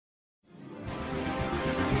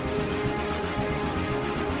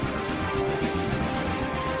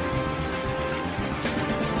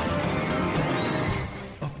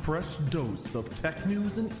fresh dose of tech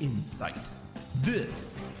news and insight.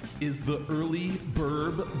 This is the Early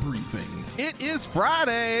Burb Briefing. It is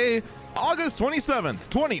Friday, August 27th,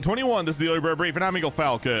 2021. This is the Early Burb Briefing. I'm Eagle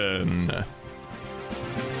Falcon.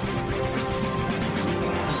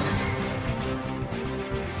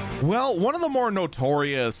 Well, one of the more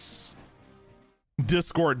notorious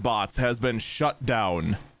Discord bots has been shut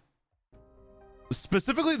down.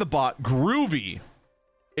 Specifically, the bot Groovy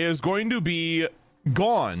is going to be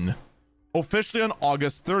gone officially on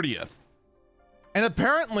August 30th. And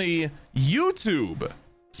apparently, YouTube,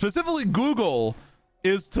 specifically Google,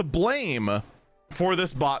 is to blame for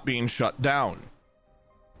this bot being shut down.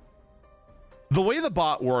 The way the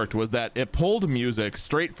bot worked was that it pulled music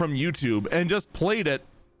straight from YouTube and just played it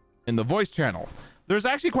in the voice channel. There's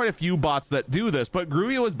actually quite a few bots that do this, but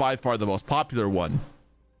Groovy was by far the most popular one.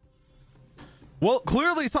 Well,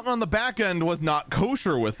 clearly something on the back end was not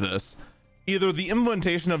kosher with this. Either the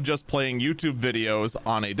implementation of just playing YouTube videos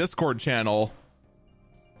on a Discord channel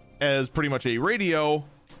as pretty much a radio,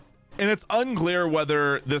 and it's unclear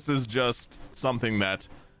whether this is just something that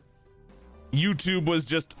YouTube was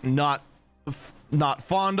just not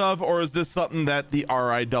fond of, or is this something that the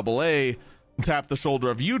RIAA tapped the shoulder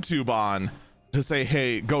of YouTube on to say,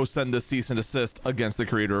 hey, go send this cease and desist against the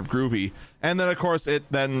creator of Groovy. And then of course it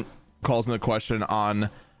then calls into question on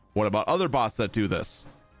what about other bots that do this?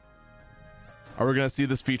 Are we going to see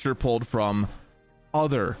this feature pulled from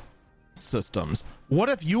other systems? What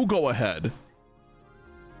if you go ahead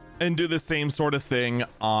and do the same sort of thing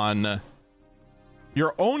on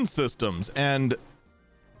your own systems and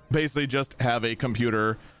basically just have a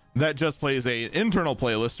computer that just plays a internal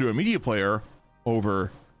playlist through a media player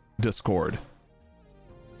over Discord?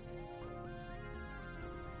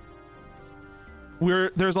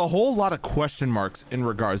 There's a whole lot of question marks in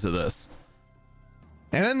regards to this.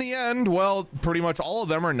 And in the end, well, pretty much all of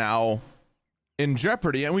them are now in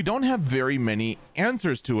jeopardy, and we don't have very many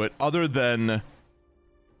answers to it other than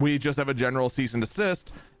we just have a general cease and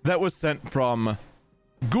desist that was sent from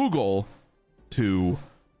Google to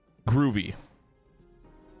Groovy.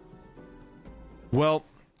 Well,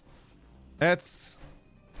 that's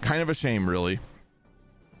kind of a shame, really.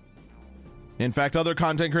 In fact, other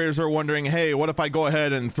content creators are wondering, hey, what if I go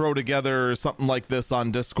ahead and throw together something like this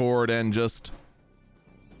on Discord and just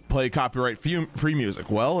play copyright free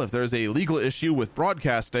music? Well, if there's a legal issue with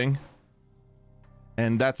broadcasting,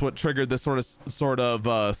 and that's what triggered this sort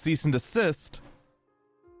of cease and desist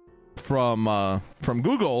from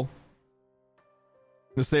Google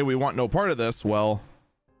to say we want no part of this, well,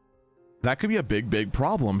 that could be a big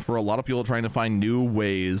problem for a lot of people trying to find new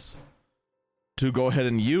ways to go ahead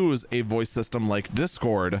and use a voice system like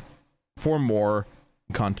Discord for more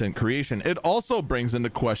content creation. It also brings into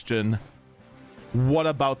question, what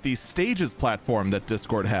about the Stages platform that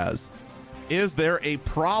Discord has? Is there a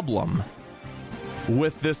problem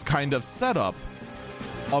with this kind of setup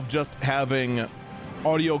of just having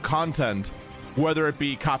audio content, whether it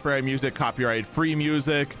be copyright music, copyright free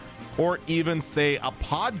music, or even say a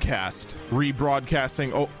podcast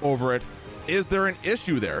rebroadcasting over it? Is there an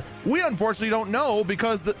issue there? We unfortunately don't know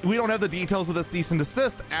because we don't have the details of the cease and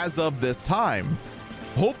desist as of this time.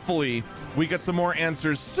 Hopefully we get some more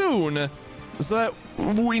answers soon so that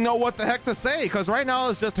we know what the heck to say, because right now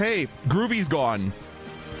it's just, hey, Groovy's gone.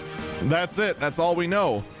 That's it. That's all we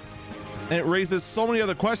know. And it raises so many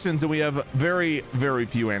other questions, and we have very, very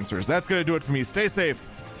few answers. That's going to do it for me. Stay safe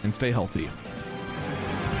and stay healthy.